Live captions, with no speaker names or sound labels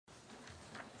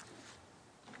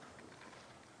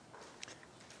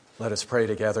Let us pray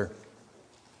together.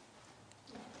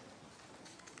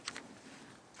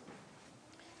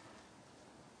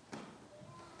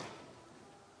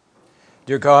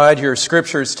 Dear God, your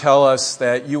scriptures tell us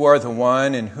that you are the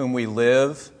one in whom we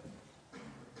live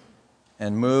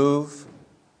and move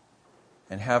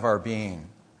and have our being.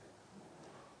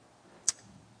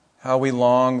 How we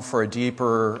long for a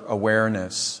deeper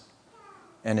awareness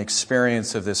and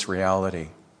experience of this reality.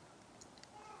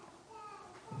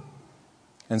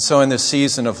 And so in this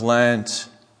season of Lent,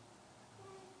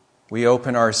 we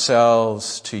open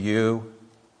ourselves to you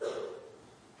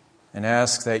and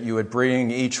ask that you would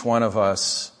bring each one of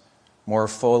us more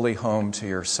fully home to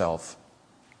yourself.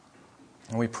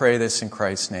 And we pray this in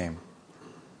Christ's name.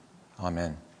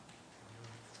 Amen.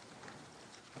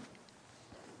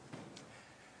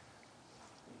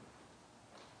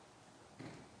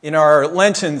 In our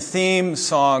Lenten theme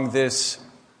song this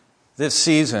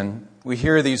season, we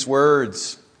hear these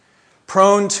words,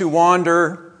 prone to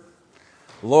wander,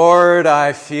 Lord,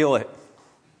 I feel it.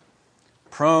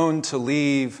 Prone to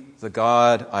leave the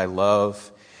God I love.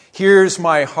 Here's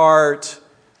my heart,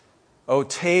 oh,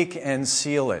 take and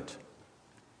seal it.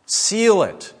 Seal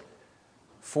it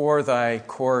for thy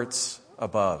courts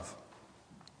above.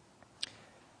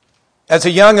 As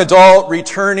a young adult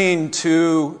returning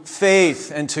to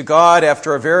faith and to God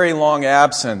after a very long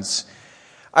absence,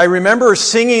 I remember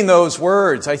singing those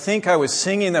words. I think I was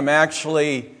singing them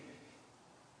actually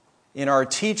in our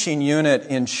teaching unit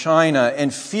in China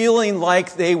and feeling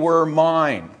like they were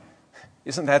mine.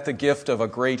 Isn't that the gift of a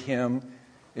great hymn?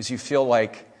 Is you feel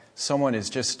like someone is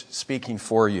just speaking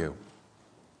for you.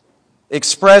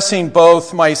 Expressing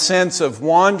both my sense of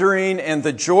wandering and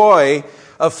the joy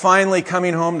of finally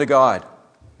coming home to God.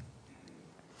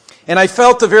 And I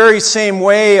felt the very same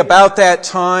way about that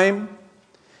time,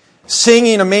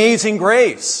 singing Amazing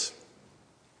Grace,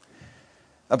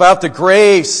 about the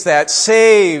grace that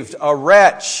saved a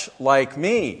wretch like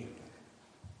me.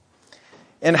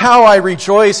 And how I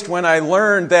rejoiced when I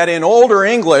learned that in older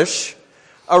English,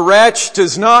 a wretch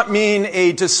does not mean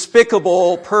a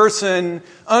despicable person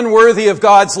unworthy of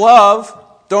God's love.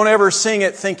 Don't ever sing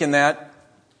it thinking that.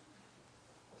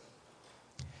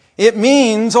 It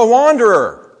means a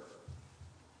wanderer.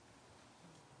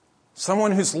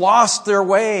 Someone who's lost their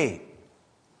way.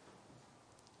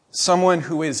 Someone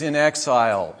who is in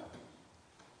exile.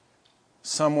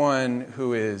 Someone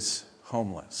who is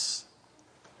homeless.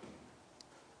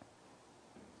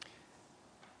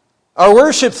 Our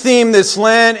worship theme this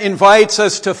Lent invites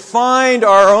us to find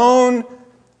our own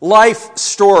life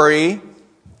story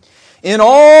in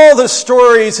all the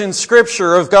stories in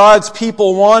Scripture of God's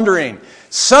people wandering,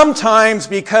 sometimes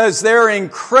because they're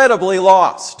incredibly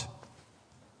lost,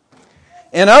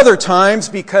 and other times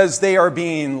because they are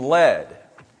being led,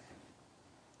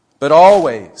 but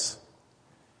always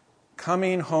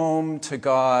coming home to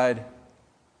God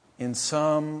in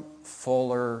some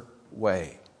fuller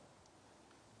way.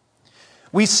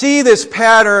 We see this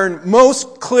pattern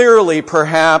most clearly,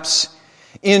 perhaps,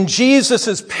 in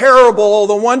Jesus' parable,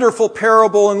 the wonderful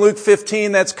parable in Luke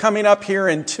 15 that's coming up here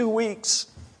in 2 weeks,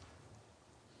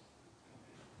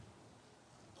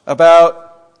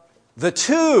 about the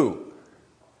two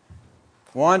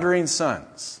wandering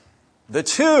sons. The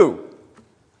two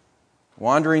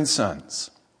wandering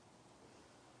sons.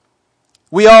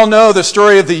 We all know the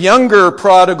story of the younger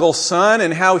prodigal son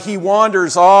and how he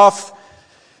wanders off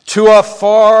to a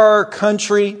far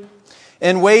country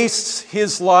and wastes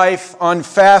his life on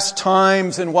fast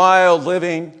times and wild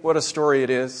living. What a story it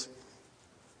is.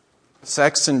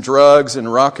 Sex and drugs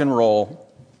and rock and roll.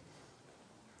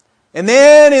 And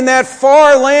then in that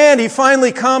far land, he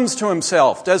finally comes to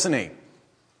himself, doesn't he?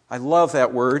 I love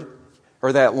that word,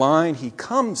 or that line. He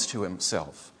comes to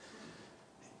himself.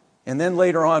 And then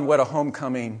later on, what a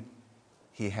homecoming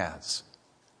he has.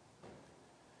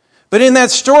 But in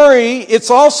that story, it's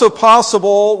also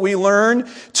possible, we learn,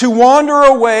 to wander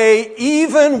away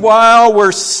even while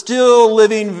we're still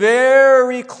living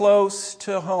very close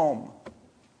to home.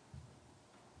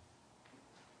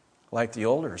 Like the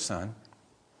older son.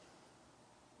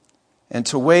 And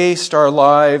to waste our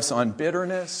lives on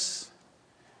bitterness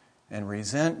and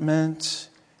resentment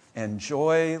and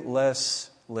joyless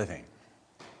living.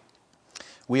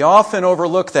 We often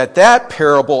overlook that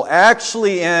parable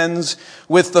actually ends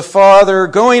with the father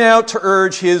going out to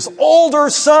urge his older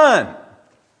son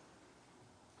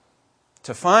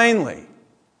to finally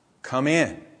come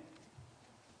in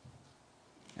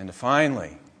and to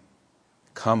finally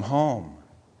come home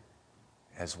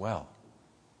as well.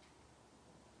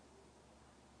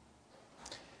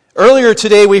 Earlier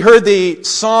today we heard the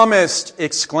psalmist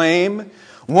exclaim,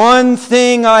 One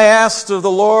thing I asked of the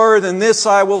Lord, and this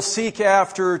I will seek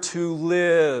after, to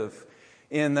live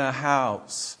in the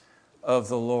house of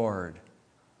the Lord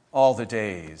all the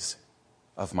days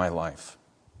of my life.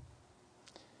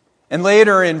 And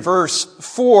later in verse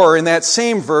 4, in that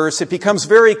same verse, it becomes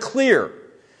very clear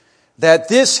that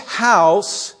this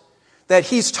house that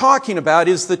he's talking about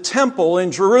is the temple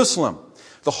in Jerusalem,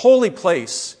 the holy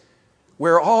place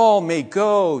where all may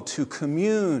go to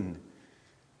commune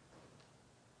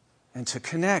and to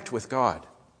connect with God.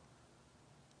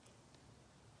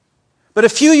 But a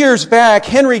few years back,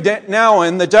 Henry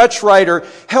Nouwen, the Dutch writer,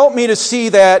 helped me to see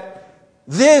that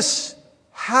this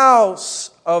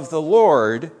house of the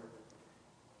Lord,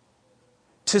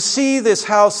 to see this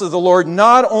house of the Lord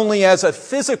not only as a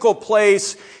physical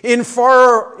place in a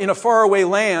faraway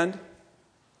land,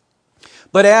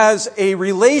 but as a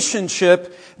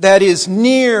relationship that is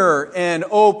near and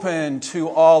open to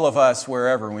all of us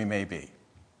wherever we may be.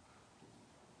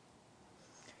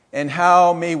 And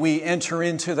how may we enter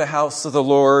into the house of the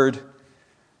Lord?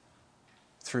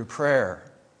 Through prayer,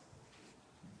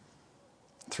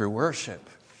 through worship,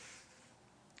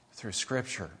 through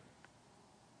Scripture,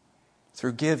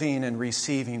 through giving and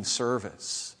receiving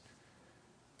service,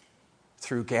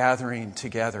 through gathering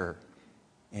together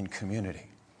in community.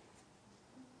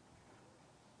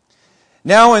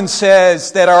 Nouwen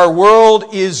says that our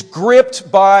world is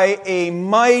gripped by a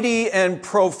mighty and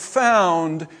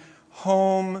profound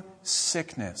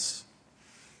homesickness.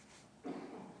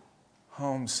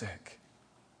 Homesick.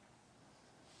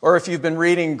 Or if you've been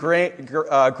reading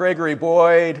Gregory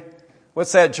Boyd,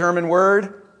 what's that German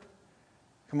word?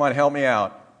 Come on, help me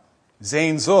out.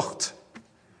 Sehnsucht.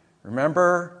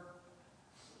 Remember?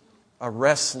 A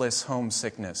restless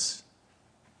homesickness.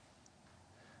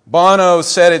 Bono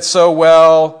said it so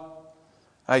well,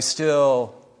 I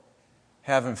still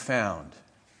haven't found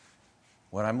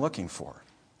what I'm looking for.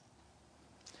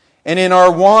 And in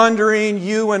our wandering,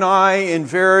 you and I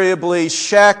invariably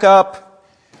shack up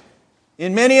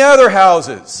in many other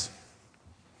houses.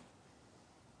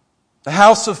 The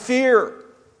house of fear.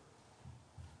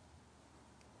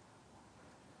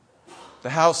 The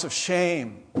house of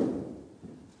shame.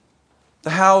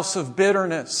 The house of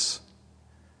bitterness.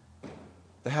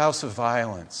 The house of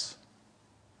violence.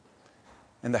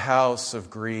 And the house of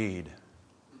greed.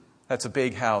 That's a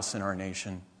big house in our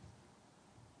nation.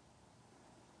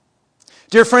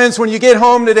 Dear friends, when you get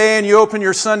home today and you open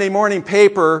your Sunday morning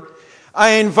paper,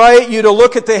 I invite you to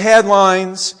look at the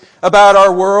headlines about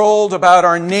our world, about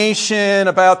our nation,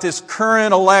 about this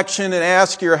current election, and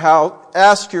ask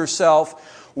yourself,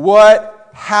 what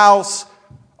house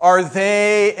are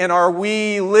they and are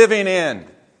we living in?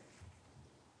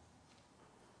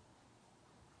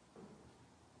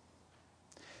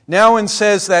 Nouwen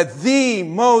says that the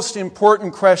most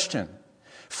important question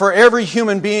for every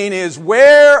human being is,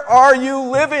 where are you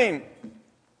living?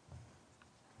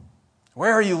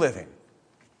 Where are you living?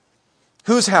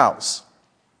 Whose house?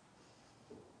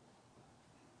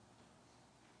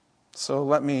 So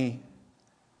let me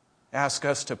ask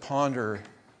us to ponder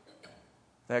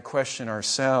that question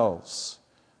ourselves.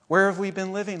 Where have we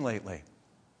been living lately?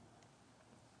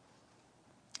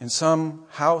 In some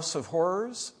house of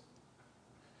horrors?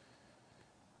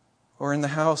 Or in the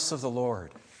house of the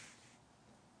Lord?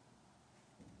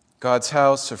 God's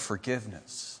house of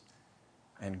forgiveness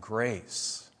and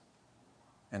grace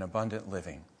and abundant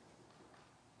living.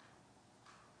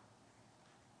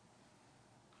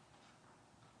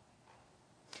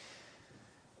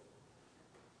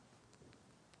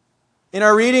 In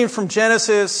our reading from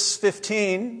Genesis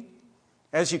 15,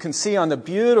 as you can see on the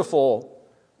beautiful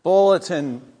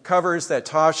bulletin covers that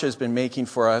Tasha has been making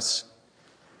for us,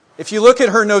 if you look at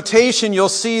her notation, you'll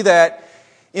see that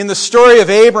in the story of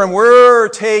Abram, we're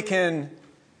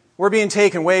being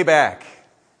taken way back.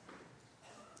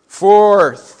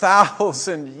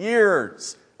 4,000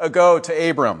 years ago to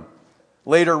Abram,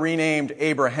 later renamed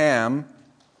Abraham.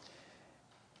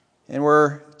 And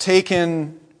we're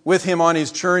taken with him on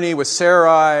his journey with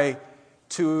Sarai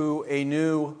to a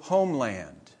new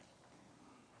homeland.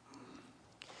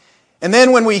 And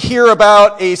then when we hear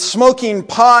about a smoking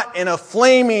pot and a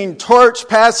flaming torch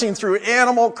passing through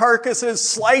animal carcasses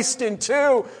sliced in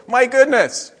two, my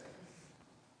goodness.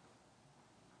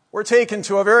 We're taken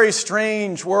to a very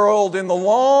strange world in the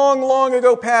long, long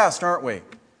ago past, aren't we?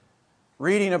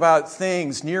 Reading about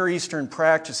things, Near Eastern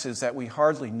practices that we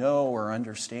hardly know or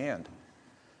understand.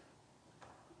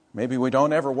 Maybe we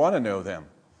don't ever want to know them.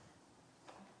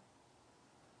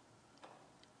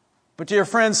 But dear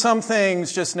friends, some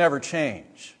things just never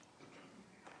change.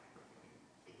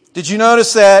 Did you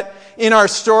notice that in our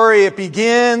story it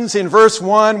begins in verse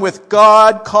 1 with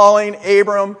God calling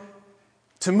Abram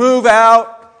to move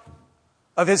out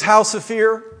of his house of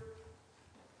fear?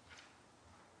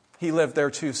 He lived there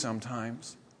too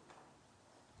sometimes.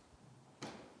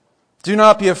 Do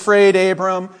not be afraid,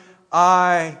 Abram.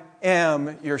 I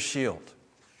am your shield.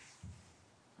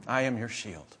 I am your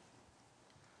shield.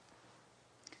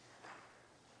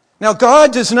 Now,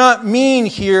 God does not mean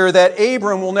here that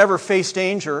Abram will never face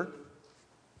danger.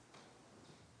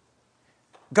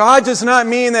 God does not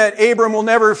mean that Abram will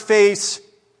never face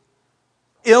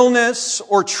illness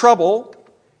or trouble.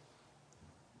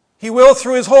 He will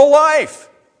through his whole life.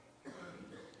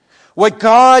 What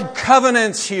God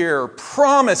covenants here,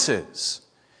 promises,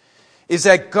 is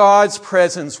that God's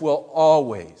presence will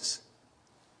always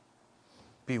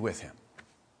be with him,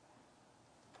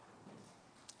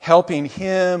 helping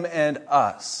him and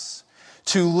us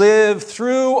to live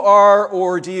through our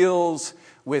ordeals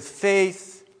with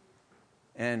faith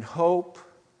and hope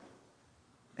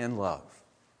and love.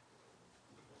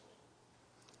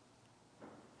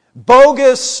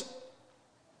 Bogus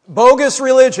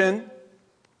religion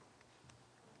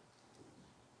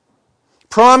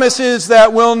promises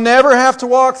that we'll never have to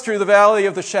walk through the valley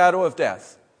of the shadow of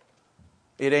death.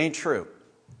 It ain't true.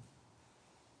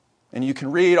 And you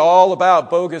can read all about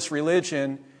bogus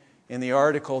religion in the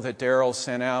article that Darrell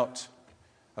sent out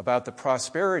about the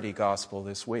prosperity gospel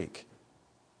this week.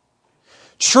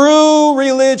 True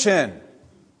religion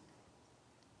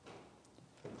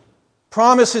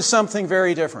promises something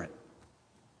very different.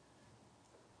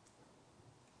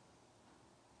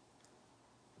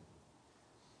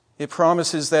 It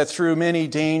promises that through many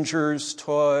dangers,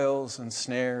 toils, and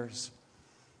snares,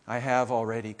 I have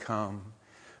already come.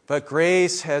 But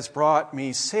grace has brought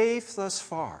me safe thus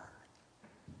far,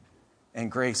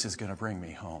 and grace is going to bring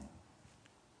me home.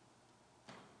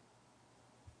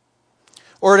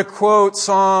 Or to quote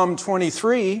Psalm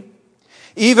 23,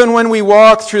 even when we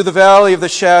walk through the valley of the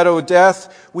shadow of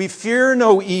death, we fear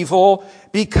no evil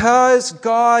because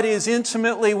God is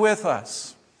intimately with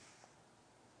us,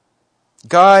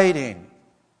 guiding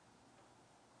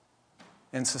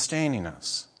and sustaining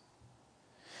us.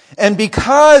 And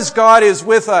because God is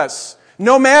with us,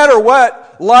 no matter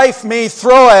what life may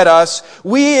throw at us,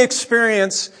 we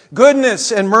experience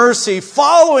goodness and mercy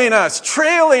following us,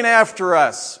 trailing after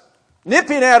us,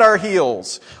 nipping at our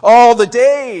heels all the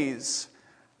days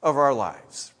of our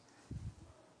lives.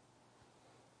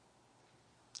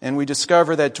 And we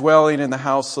discover that dwelling in the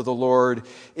house of the Lord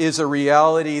is a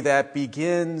reality that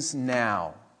begins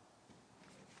now,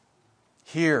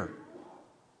 here,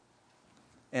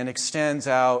 and extends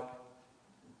out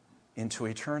into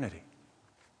eternity.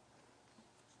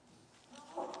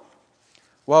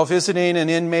 While visiting an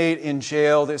inmate in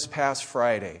jail this past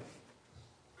Friday,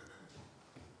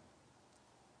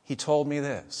 he told me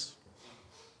this: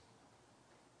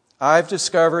 I've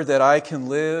discovered that I can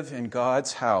live in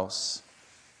God's house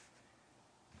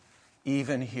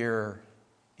even here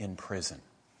in prison.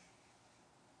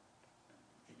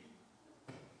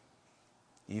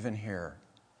 Even here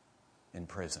in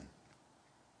prison.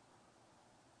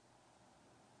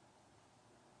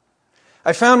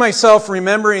 I found myself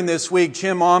remembering this week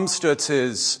Jim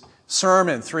Omstutz's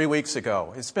sermon 3 weeks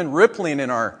ago. It's been rippling in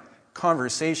our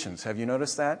conversations. Have you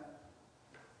noticed that?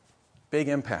 Big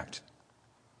impact.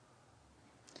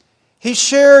 He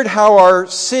shared how our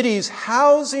city's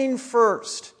housing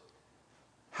first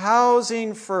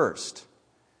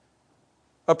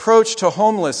approach to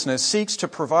homelessness seeks to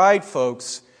provide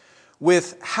folks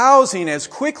with housing as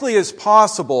quickly as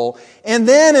possible, and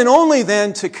then and only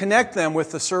then to connect them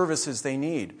with the services they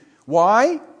need.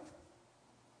 Why?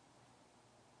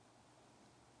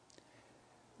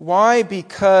 Why?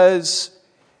 Because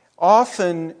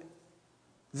often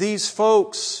these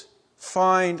folks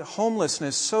find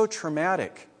homelessness so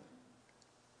traumatic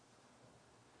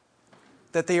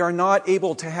that they are not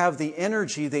able to have the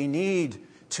energy they need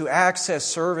to access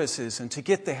services and to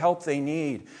get the help they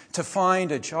need to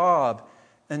find a job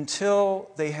until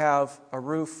they have a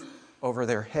roof over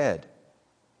their head.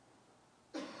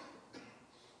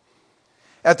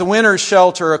 At the winter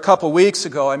shelter a couple weeks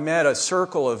ago, I met a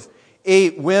circle of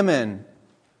 8 women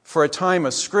for a time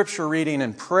of scripture reading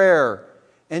and prayer,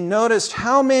 and noticed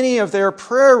how many of their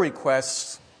prayer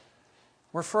requests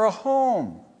were for a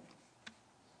home.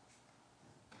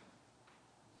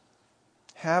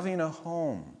 Having a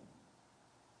home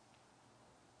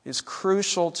is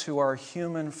crucial to our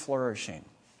human flourishing.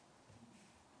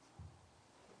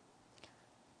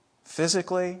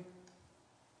 Physically,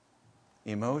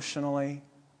 emotionally,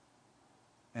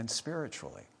 and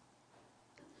spiritually.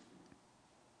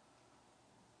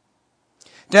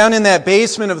 Down in that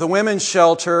basement of the women's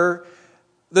shelter,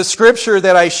 the scripture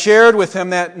that I shared with him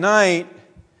that night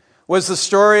was the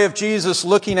story of Jesus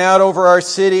looking out over our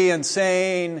city and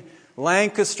saying,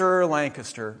 "Lancaster,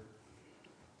 Lancaster,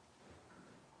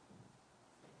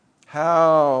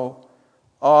 how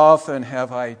often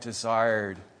have I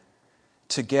desired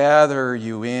to gather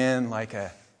you in like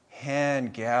a hen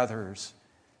gathers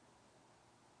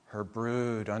her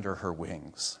brood under her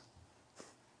wings."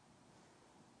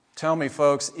 Tell me,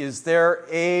 folks, is there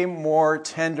a more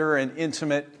tender and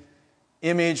intimate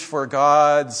image for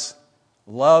God's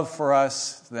love for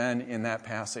us than in that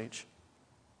passage?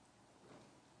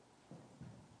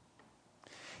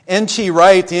 N.T.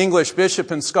 Wright, the English bishop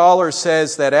and scholar,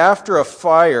 says that after a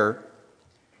fire,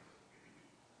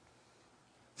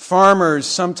 farmers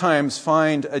sometimes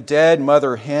find a dead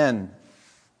mother hen,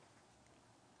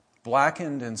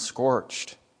 blackened and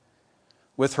scorched,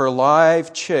 with her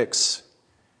live chicks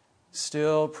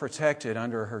still protected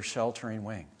under her sheltering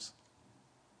wings.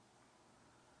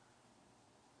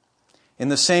 In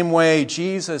the same way,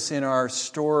 Jesus in our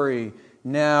story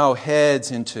now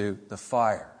heads into the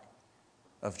fire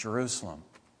of Jerusalem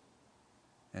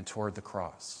and toward the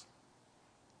cross.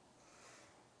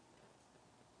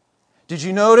 Did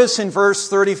you notice in verse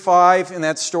 35 in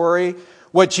that story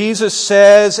what Jesus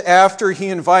says after he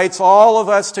invites all of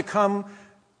us to come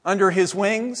under his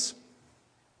wings?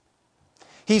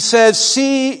 He says,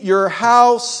 "See, your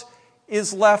house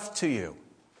is left to you."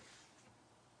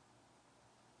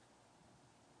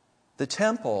 The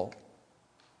temple,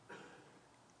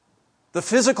 the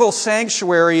physical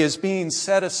sanctuary, is being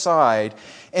set aside,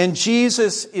 and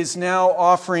Jesus is now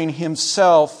offering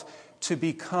himself to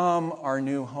become our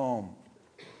new home.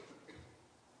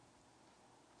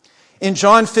 In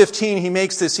John 15, he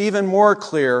makes this even more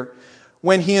clear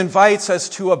when he invites us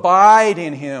to abide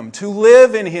in him, to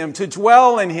live in him, to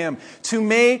dwell in him, to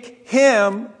make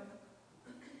him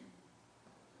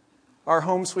our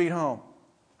home sweet home.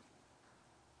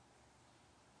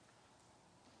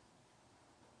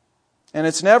 And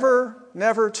it's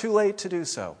never too late to do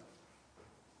so.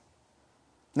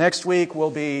 Next week, we'll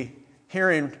be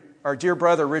hearing our dear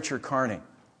brother Richard Carney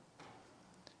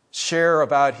share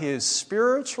about his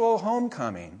spiritual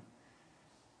homecoming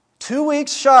 2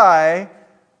 weeks shy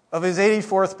of his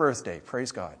 84th birthday.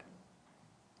 Praise God.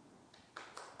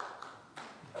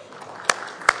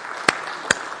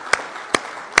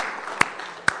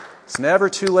 It's never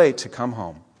too late to come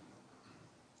home.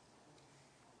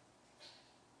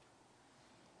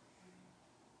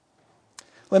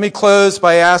 Let me close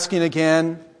by asking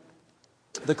again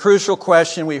the crucial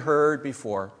question we heard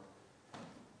before.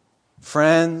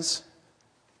 Friends,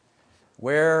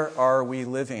 where are we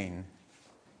living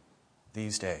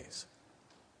these days?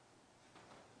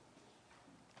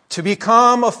 To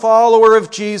become a follower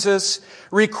of Jesus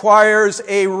requires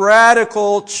a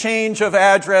radical change of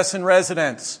address and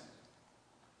residence.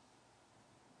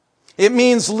 It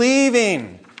means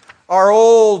leaving our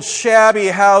old shabby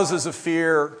houses of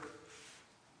fear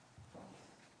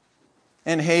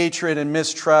and hatred and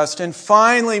mistrust, and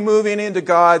finally moving into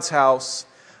God's house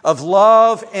of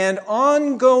love and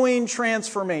ongoing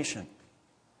transformation.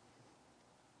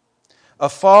 A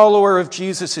follower of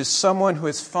Jesus is someone who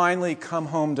has finally come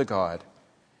home to God,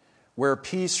 where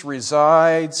peace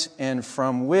resides and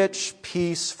from which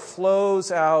peace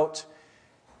flows out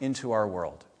into our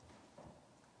world.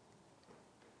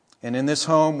 And in this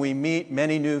home, we meet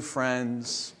many new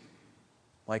friends,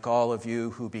 like all of you,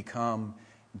 who become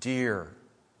dear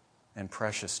and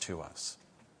precious to us.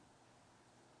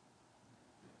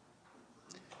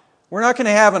 We're not going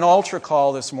to have an altar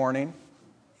call this morning.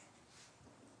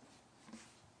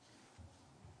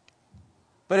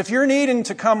 But if you're needing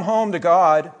to come home to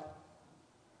God,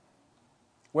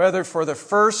 whether for the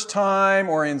first time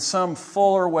or in some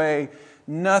fuller way,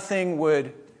 nothing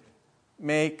would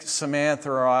make Samantha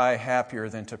or I happier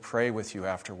than to pray with you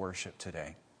after worship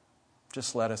today.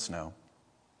 Just let us know.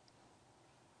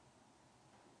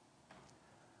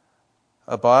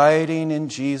 Abiding in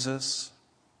Jesus,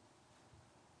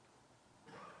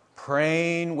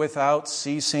 praying without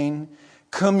ceasing,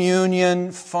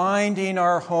 communion, finding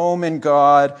our home in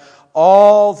God,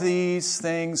 all these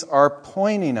things are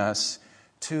pointing us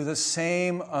to the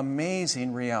same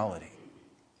amazing reality.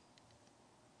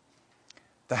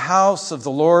 The house of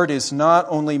the Lord is not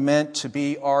only meant to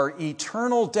be our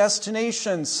eternal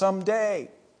destination someday,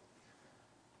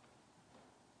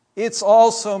 it's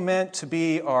also meant to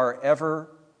be our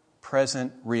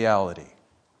ever-present reality,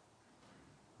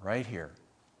 right here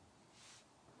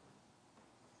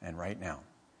and right now.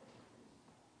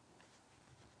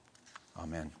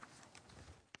 Amen.